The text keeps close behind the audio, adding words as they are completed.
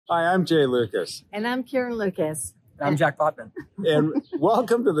Hi, I'm Jay Lucas. And I'm Karen Lucas. And I'm Jack Potvin. And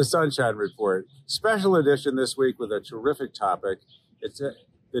welcome to the Sunshine Report. Special edition this week with a terrific topic.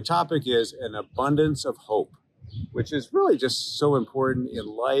 The topic is an abundance of hope, which is really just so important in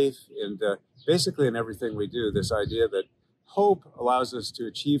life and basically in everything we do. This idea that hope allows us to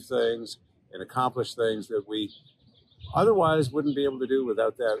achieve things and accomplish things that we otherwise wouldn't be able to do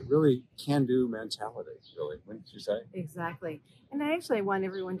without that really can-do mentality, really, wouldn't you say? Exactly. And I actually want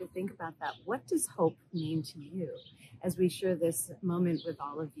everyone to think about that. What does hope mean to you as we share this moment with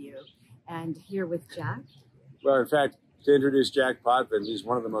all of you? And here with Jack? Well, in fact, to introduce Jack Potvin, he's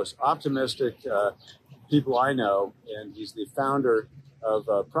one of the most optimistic people I know, and he's the founder of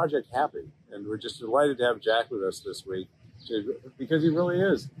Project Happy. And we're just delighted to have Jack with us this week because he really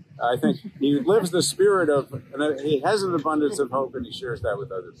is. I think he lives the spirit of, and he has an abundance of hope, and he shares that with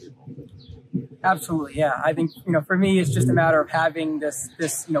other people. Absolutely, yeah. I think, for me, it's just a matter of having this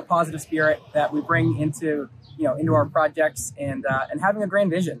positive spirit that we bring into our projects and having a grand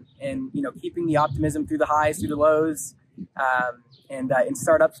vision and, keeping the optimism through the highs, through the lows. And in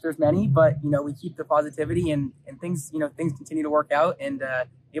startups, there's many, but, we keep the positivity and things continue to work out and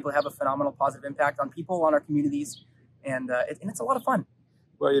able to have a phenomenal positive impact on people, on our communities. And it's a lot of fun.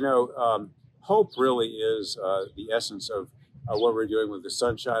 Well, hope really is the essence of what we're doing with the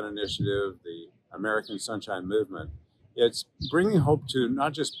Sunshine Initiative, the American Sunshine Movement. It's bringing hope to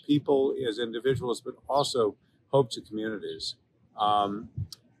not just people as individuals, but also hope to communities.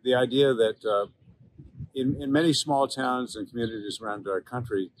 The idea that in many small towns and communities around our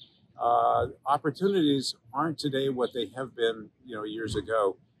country, opportunities aren't today what they have been, years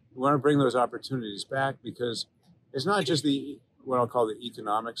ago. We want to bring those opportunities back because it's not just what I'll call the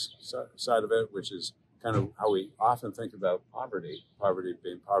economics side of it, which is kind of how we often think about poverty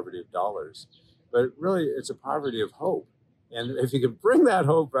being poverty of dollars, but really it's a poverty of hope. And if you can bring that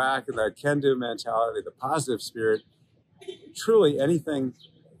hope back and that can-do mentality, the positive spirit, truly anything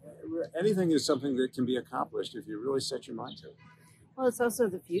is something that can be accomplished if you really set your mind to it. Well, it's also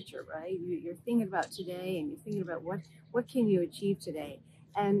the future, right? You're thinking about today and you're thinking about what can you achieve today.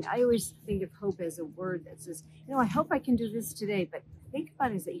 And I always think of hope as a word that says, I hope I can do this today, but think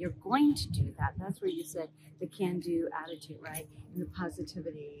about it as that you're going to do that. That's where you said the can-do attitude, right? And the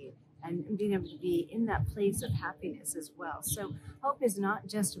positivity and being able to be in that place of happiness as well. So hope is not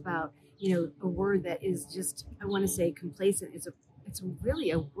just about, a word that is just, I want to say complacent. It's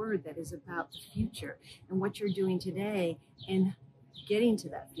really a word that is about the future and what you're doing today and getting to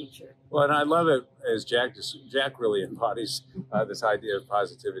that future. Well, and I love it as Jack really embodies this idea of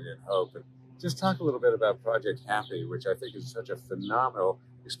positivity and hope. And just talk a little bit about Project Happy, which I think is such a phenomenal.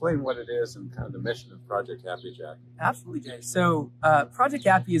 Explain what it is and kind of the mission of Project Happy, Jack. Absolutely, Jay. So Project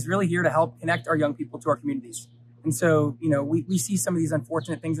Happy is really here to help connect our young people to our communities. And so, we see some of these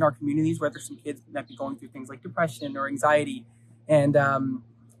unfortunate things in our communities, whether some kids might be going through things like depression or anxiety. And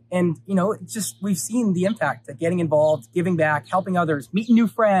we've seen the impact of getting involved, giving back, helping others, meeting new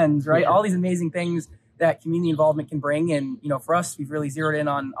friends, right? All these amazing things that community involvement can bring. And, for us, we've really zeroed in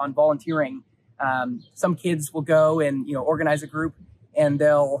on volunteering. Some kids will go and, organize a group and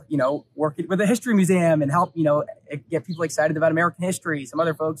they'll, work with a history museum and help, get people excited about American history. Some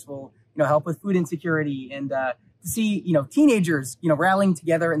other folks will, help with food insecurity and to see, teenagers, rallying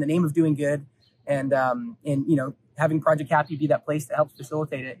together in the name of doing good and having Project Happy be that place that helps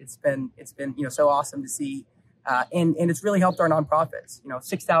facilitate it. It's been so awesome to see. And it's really helped our nonprofits,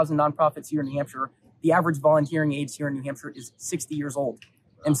 6,000 nonprofits here in New Hampshire. The average volunteering age here in New Hampshire is 60 years old.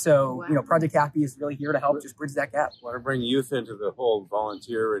 And so, wow. Project Happy is really here to help just bridge that gap. I want to bring youth into the whole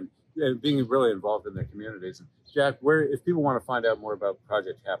volunteer and being really involved in their communities. And Jack, if people want to find out more about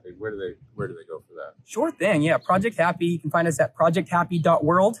Project Happy, where do they go for that? Sure thing. Yeah. Project Happy. You can find us at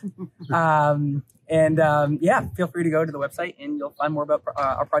projecthappy.world. Feel free to go to the website and you'll find more about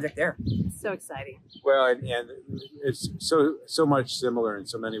our project there. So exciting. Well, and it's so much similar in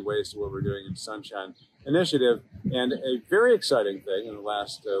so many ways to what we're doing in Sunshine Initiative. And a very exciting thing in the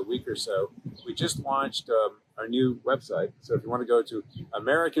last week or so, we just launched our new website. So if you want to go to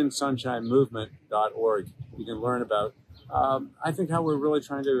AmericanSunshineMovement.org, you can learn about, I think, how we're really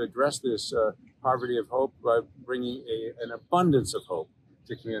trying to address this poverty of hope by bringing an abundance of hope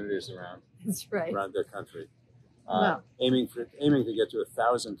to communities around. That's right. Around the country. Wow. Aiming to get to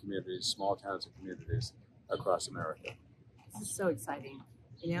 1,000 communities, small towns and communities across America. This is so exciting.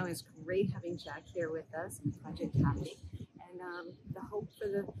 It's great having Jack here with us and Project Happy and the hope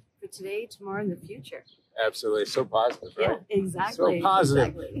for today, tomorrow, and the future. Absolutely. So positive, right? Yeah, exactly. So positive.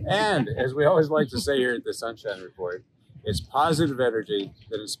 Exactly. And as we always like to say here at the Sunshine Report, it's positive energy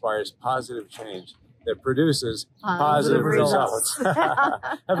that inspires positive change. that produces Positive positive results. results.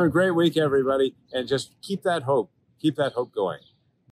 Have a great week, everybody, and just keep that hope going.